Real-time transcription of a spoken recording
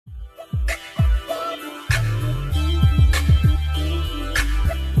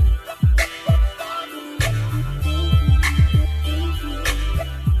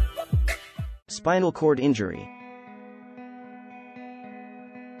Spinal cord injury.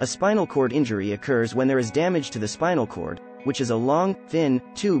 A spinal cord injury occurs when there is damage to the spinal cord, which is a long, thin,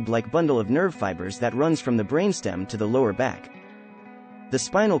 tube-like bundle of nerve fibers that runs from the brainstem to the lower back. The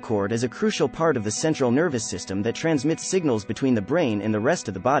spinal cord is a crucial part of the central nervous system that transmits signals between the brain and the rest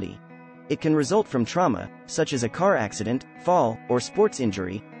of the body. It can result from trauma, such as a car accident, fall, or sports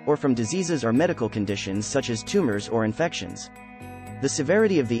injury, or from diseases or medical conditions such as tumors or infections. The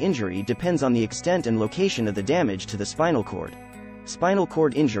severity of the injury depends on the extent and location of the damage to the spinal cord. Spinal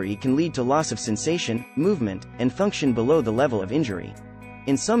cord injury can lead to loss of sensation, movement, and function below the level of injury.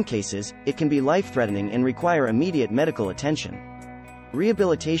 In some cases, it can be life-threatening and require immediate medical attention.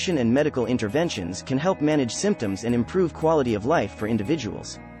 Rehabilitation and medical interventions can help manage symptoms and improve quality of life for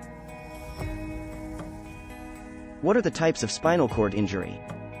individuals. What are the types of spinal cord injury?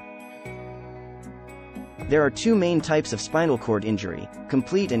 There are two main types of spinal cord injury: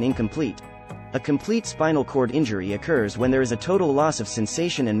 complete and incomplete. A complete spinal cord injury occurs when there is a total loss of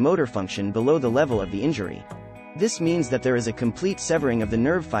sensation and motor function below the level of the injury. This means that there is a complete severing of the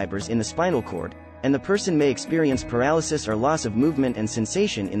nerve fibers in the spinal cord, and the person may experience paralysis or loss of movement and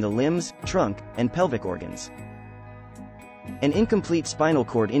sensation in the limbs, trunk, and pelvic organs. An incomplete spinal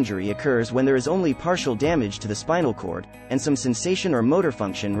cord injury occurs when there is only partial damage to the spinal cord, and some sensation or motor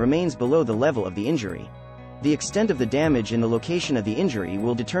function remains below the level of the injury. The extent of the damage and the location of the injury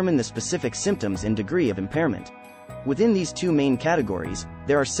will determine the specific symptoms and degree of impairment. Within these two main categories,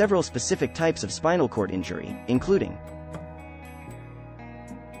 there are several specific types of spinal cord injury, including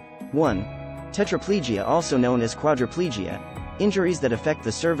 1. Tetraplegia, also known as quadriplegia, injuries that affect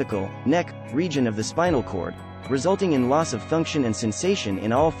the cervical, neck, region of the spinal cord, resulting in loss of function and sensation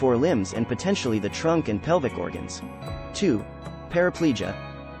in all four limbs and potentially the trunk and pelvic organs. 2. Paraplegia,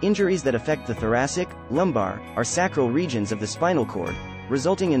 injuries that affect the thoracic, lumbar, or sacral regions of the spinal cord,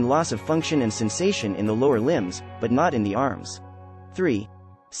 resulting in loss of function and sensation in the lower limbs, but not in the arms. 3.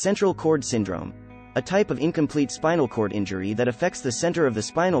 Central cord syndrome, a type of incomplete spinal cord injury that affects the center of the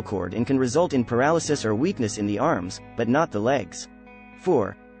spinal cord and can result in paralysis or weakness in the arms, but not the legs.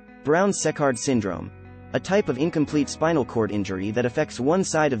 4. Brown-Séquard syndrome, a type of incomplete spinal cord injury that affects one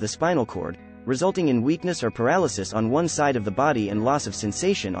side of the spinal cord, resulting in weakness or paralysis on one side of the body and loss of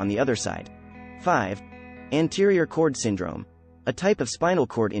sensation on the other side. 5. Anterior cord syndrome, a type of spinal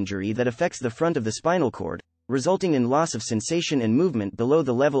cord injury that affects the front of the spinal cord, resulting in loss of sensation and movement below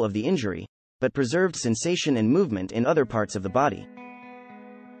the level of the injury, but preserved sensation and movement in other parts of the body.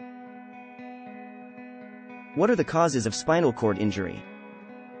 What are the causes of spinal cord injury?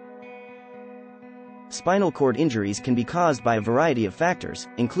 Spinal cord injuries can be caused by a variety of factors,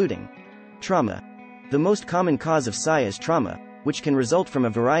 including trauma. The most common cause of SI is trauma, which can result from a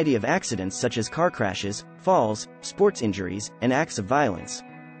variety of accidents such as car crashes, falls, sports injuries, and acts of violence.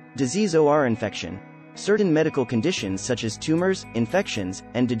 Disease or infection. Certain medical conditions such as tumors, infections,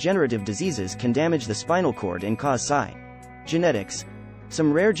 and degenerative diseases can damage the spinal cord and cause SI. Genetics.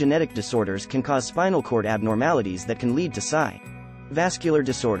 Some rare genetic disorders can cause spinal cord abnormalities that can lead to SI. Vascular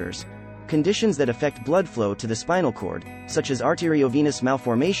disorders. Conditions that affect blood flow to the spinal cord, such as arteriovenous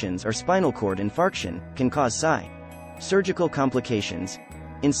malformations or spinal cord infarction, can cause SI. Surgical complications.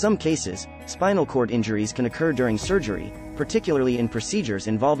 In some cases, spinal cord injuries can occur during surgery, particularly in procedures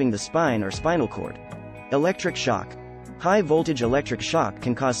involving the spine or spinal cord. Electric shock. High-voltage electric shock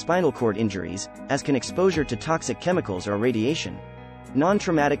can cause spinal cord injuries, as can exposure to toxic chemicals or radiation.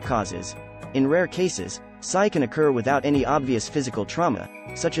 Non-traumatic causes. In rare cases, SI can occur without any obvious physical trauma,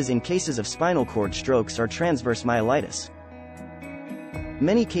 such as in cases of spinal cord strokes or transverse myelitis.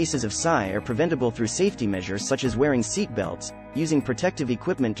 Many cases of SI are preventable through safety measures such as wearing seat belts, using protective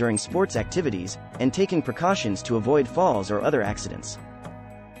equipment during sports activities, and taking precautions to avoid falls or other accidents.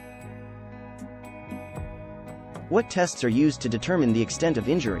 What tests are used to determine the extent of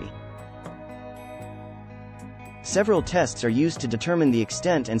injury? Several tests are used to determine the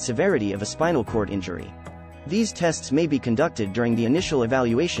extent and severity of a spinal cord injury. These tests may be conducted during the initial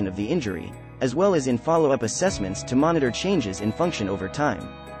evaluation of the injury, as well as in follow-up assessments to monitor changes in function over time.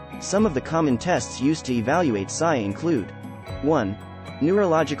 Some of the common tests used to evaluate SI include 1.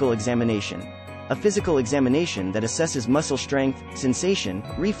 Neurological examination. A physical examination that assesses muscle strength, sensation,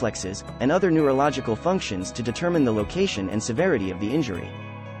 reflexes, and other neurological functions to determine the location and severity of the injury.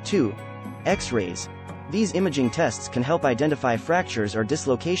 2. X-rays. These imaging tests can help identify fractures or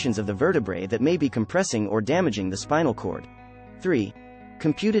dislocations of the vertebrae that may be compressing or damaging the spinal cord. 3.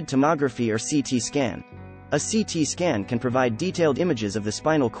 Computed tomography or CT scan. A CT scan can provide detailed images of the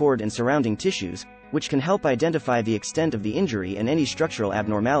spinal cord and surrounding tissues, which can help identify the extent of the injury and any structural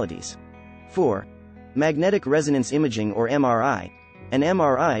abnormalities. 4. Magnetic resonance imaging or MRI. An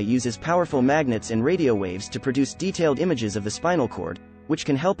MRI uses powerful magnets and radio waves to produce detailed images of the spinal cord, which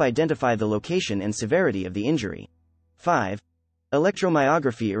can help identify the location and severity of the injury. 5.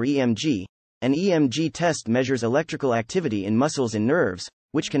 Electromyography or EMG. An EMG test measures electrical activity in muscles and nerves,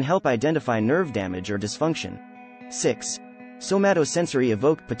 which can help identify nerve damage or dysfunction. 6. Somatosensory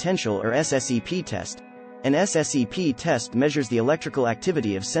evoked potential or SSEP test. An SSEP test measures the electrical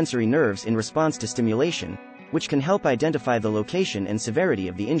activity of sensory nerves in response to stimulation, which can help identify the location and severity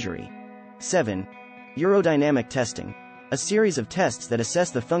of the injury. 7. Urodynamic testing. A series of tests that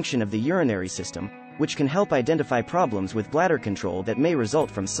assess the function of the urinary system, which can help identify problems with bladder control that may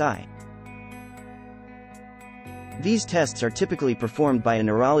result from PSI. These tests are typically performed by a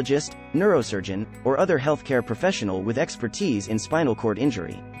neurologist, neurosurgeon, or other healthcare professional with expertise in spinal cord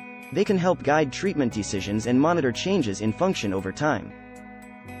injury. They can help guide treatment decisions and monitor changes in function over time.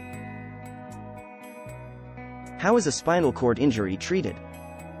 How is a spinal cord injury treated?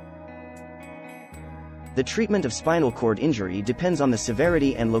 The treatment of spinal cord injury depends on the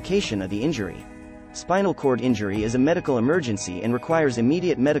severity and location of the injury. Spinal cord injury is a medical emergency and requires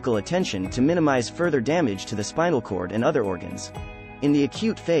immediate medical attention to minimize further damage to the spinal cord and other organs. In the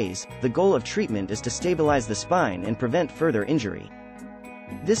acute phase, the goal of treatment is to stabilize the spine and prevent further injury.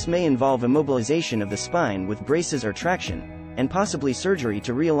 This may involve immobilization of the spine with braces or traction, and possibly surgery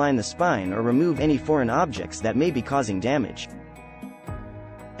to realign the spine or remove any foreign objects that may be causing damage.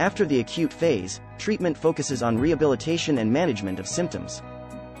 After the acute phase, treatment focuses on rehabilitation and management of symptoms.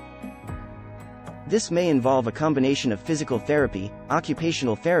 This may involve a combination of physical therapy,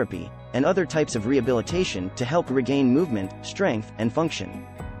 occupational therapy, and other types of rehabilitation to help regain movement, strength, and function.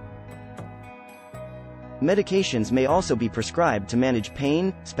 Medications may also be prescribed to manage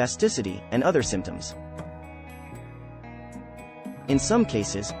pain, spasticity, and other symptoms. In some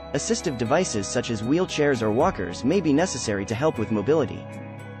cases, assistive devices such as wheelchairs or walkers may be necessary to help with mobility.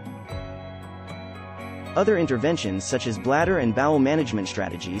 Other interventions such as bladder and bowel management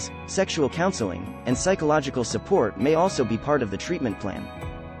strategies, sexual counseling, and psychological support may also be part of the treatment plan.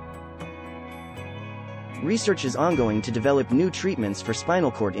 Research is ongoing to develop new treatments for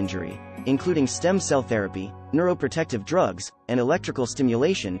spinal cord injury, including stem cell therapy, neuroprotective drugs, and electrical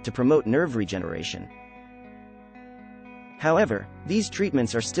stimulation to promote nerve regeneration. However, these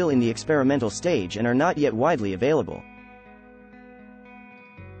treatments are still in the experimental stage and are not yet widely available.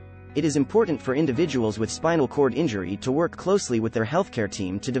 It is important for individuals with spinal cord injury to work closely with their healthcare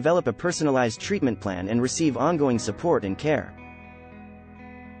team to develop a personalized treatment plan and receive ongoing support and care.